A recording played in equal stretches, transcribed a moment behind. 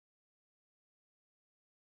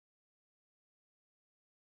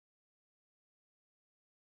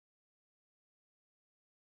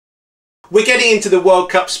We're getting into the World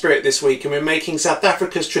Cup spirit this week, and we're making South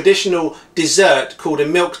Africa's traditional dessert called a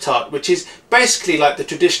milk tart, which is basically like the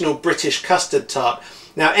traditional British custard tart.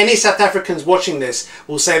 Now, any South Africans watching this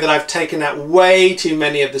will say that I've taken out way too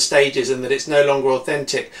many of the stages and that it's no longer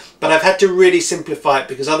authentic, but I've had to really simplify it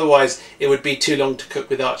because otherwise it would be too long to cook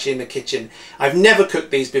with Archie in the kitchen. I've never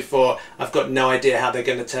cooked these before. I've got no idea how they're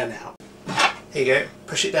going to turn out. Here you go.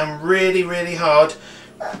 Push it down really, really hard.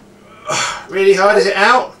 Really hard. Is it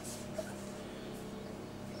out?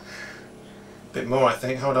 A bit more, I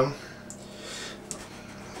think. Hold on.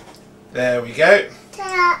 There we go.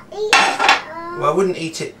 Well, I wouldn't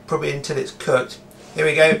eat it probably until it's cooked. Here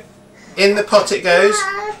we go. In the pot it goes.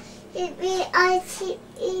 I keep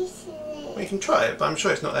eating it. Well, you can try it, but I'm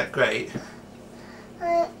sure it's not that great.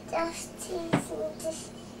 Just eating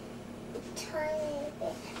just tiny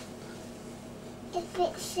bit. A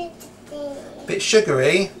bit sugary. A bit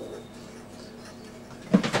sugary.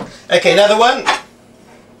 Okay, another one.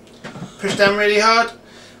 Push down really hard.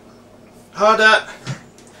 Harder.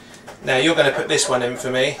 Now you're going to put this one in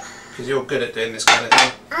for me, because you're good at doing this kind of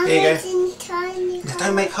thing. Here you go. Now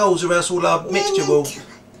don't make holes or else all our mixture will...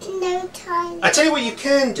 No tiny. I tell you what you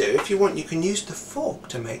can do, if you want, you can use the fork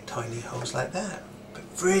to make tiny holes like that. But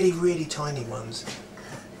really, really tiny ones.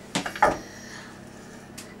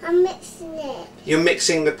 I'm mixing it. You're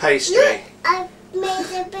mixing the pastry. Look, I've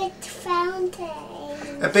made a big fountain.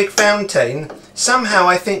 A big fountain? Somehow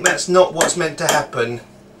I think that's not what's meant to happen.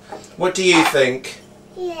 What do you think?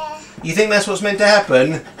 Yeah. You think that's what's meant to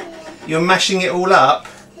happen? Yeah. You're mashing it all up?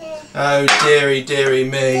 Yeah. Oh dearie, dearie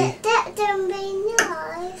me. That don't be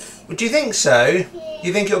nice. Do you think so? Yeah.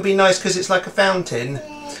 You think it'll be nice because it's like a fountain?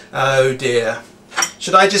 Yeah. Oh dear.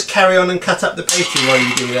 Should I just carry on and cut up the pastry while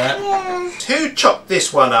you do that? Yeah. Who chopped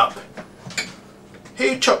this one up?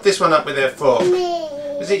 Who chopped this one up with their fork? Me.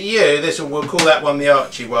 Was it you? We'll call that one the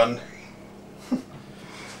Archie one.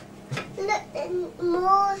 Look,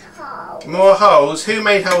 more holes. More holes? Who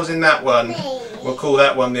made holes in that one? Me. We'll call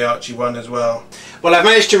that one the Archie one as well. Well, I've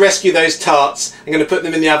managed to rescue those tarts. I'm going to put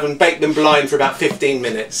them in the oven, bake them blind for about 15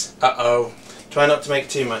 minutes. Uh-oh. Try not to make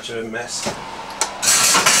too much of a mess.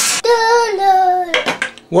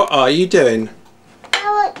 What are you doing?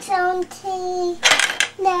 I want some tea.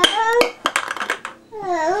 No.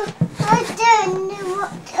 No. I don't know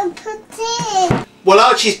what to put in. Well,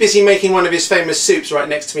 Archie's busy making one of his famous soups right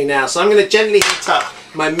next to me now, so I'm going to gently heat up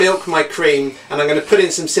my milk, my cream, and I'm going to put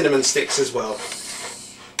in some cinnamon sticks as well.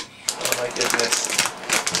 Oh my goodness.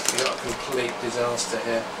 We've got a complete disaster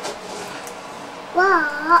here.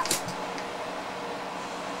 What?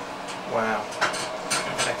 Wow.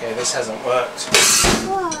 Okay, this hasn't worked.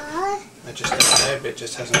 What? I just don't know, but it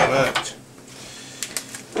just hasn't worked.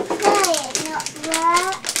 Why it not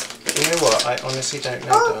work? You know what? I honestly don't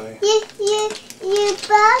know, Oh, darling. you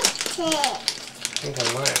burnt it. I think I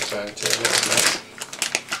might have burnt it a little bit.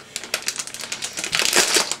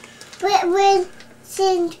 But when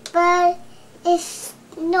since burn is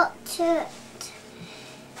not cooked.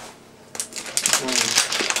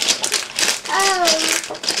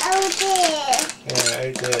 Oh dear. Yeah,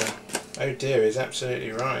 oh dear. Oh dear is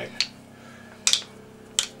absolutely right.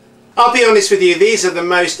 I'll be honest with you, these are the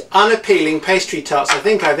most unappealing pastry tarts I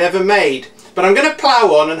think I've ever made. But I'm going to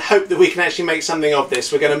plough on and hope that we can actually make something of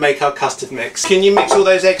this. We're going to make our custard mix. Can you mix all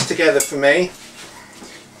those eggs together for me?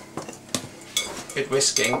 Good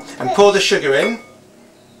whisking. And pour the sugar in.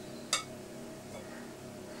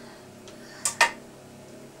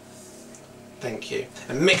 Thank you.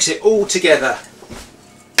 And mix it all together.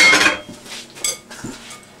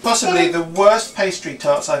 Possibly the worst pastry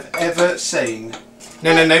tarts I've ever seen.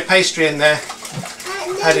 No pastry in there.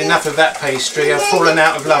 Had enough of that pastry. I've fallen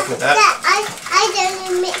out of love with that. I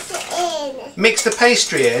don't mix it in. Mix the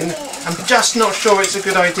pastry in? Yeah. I'm just not sure it's a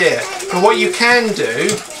good idea. But what you can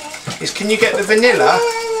do is, can you get the vanilla?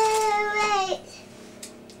 Wait.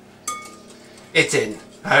 It's in.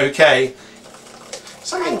 Okay.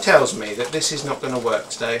 Something tells me that this is not going to work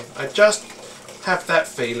today. I just have that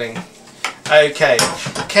feeling. Okay.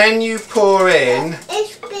 Can you pour in...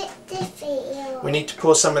 It's a bit difficult. We need to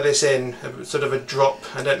pour some of this in, sort of a drop.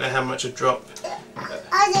 I don't know how much a drop.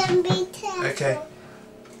 I don't be careful. Okay.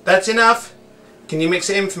 That's enough. Can you mix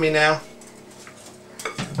it in for me now?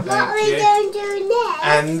 What are we going to do next?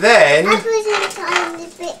 And then... I put in tiny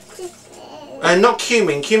bits of it. not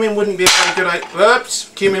cumin. Cumin wouldn't be a very good idea. Oops!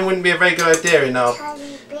 Cumin wouldn't be a very good idea in our...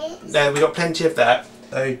 Tiny bits. No, we've got plenty of that.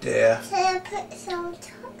 Oh dear. So I put some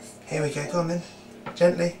Tarts. Here we go. Go on then.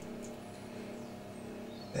 Gently.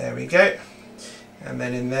 There we go. And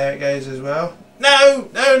then in there it goes as well. No!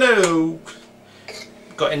 No, no!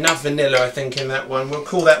 Got enough vanilla, I think, in that one. We'll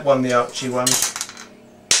call that one the Archie one.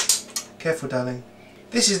 Careful, darling.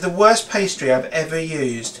 This is the worst pastry I've ever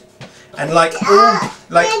used. And like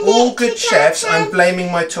all good chefs, I'm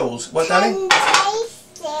blaming my tools. What, darling?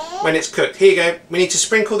 When it's cooked. Here you go. We need to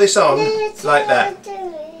sprinkle this on like that.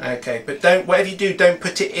 Okay, but don't, whatever you do, don't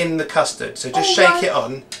put it in the custard. So just shake it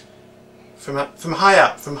on from high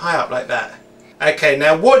up like that. Okay,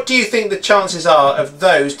 now what do you think the chances are of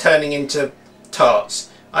those turning into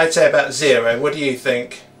tarts? I'd say about 0. What do you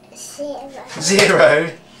think? 0.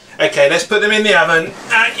 0? Okay, let's put them in the oven.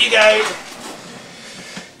 Out you go.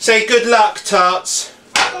 Say good luck, tarts.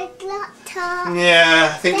 Good luck, tarts.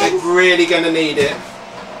 Yeah, I think they're really going to need it.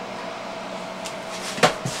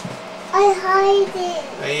 I hide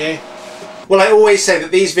it. Are you? Well, I always say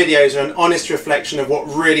that these videos are an honest reflection of what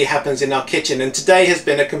really happens in our kitchen, and today has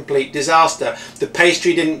been a complete disaster. The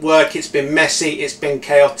pastry didn't work, it's been messy, it's been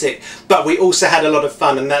chaotic, but we also had a lot of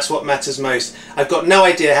fun, and that's what matters most. I've got no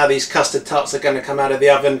idea how these custard tarts are going to come out of the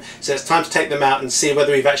oven, so it's time to take them out and see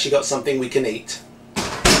whether we've actually got something we can eat.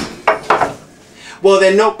 Well,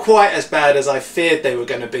 they're not quite as bad as I feared they were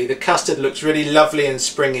going to be. The custard looks really lovely and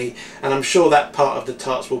springy, and I'm sure that part of the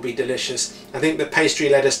tarts will be delicious. I think the pastry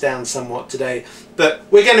let us down somewhat today, but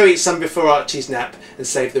we're going to eat some before Archie's nap and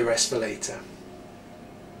save the rest for later.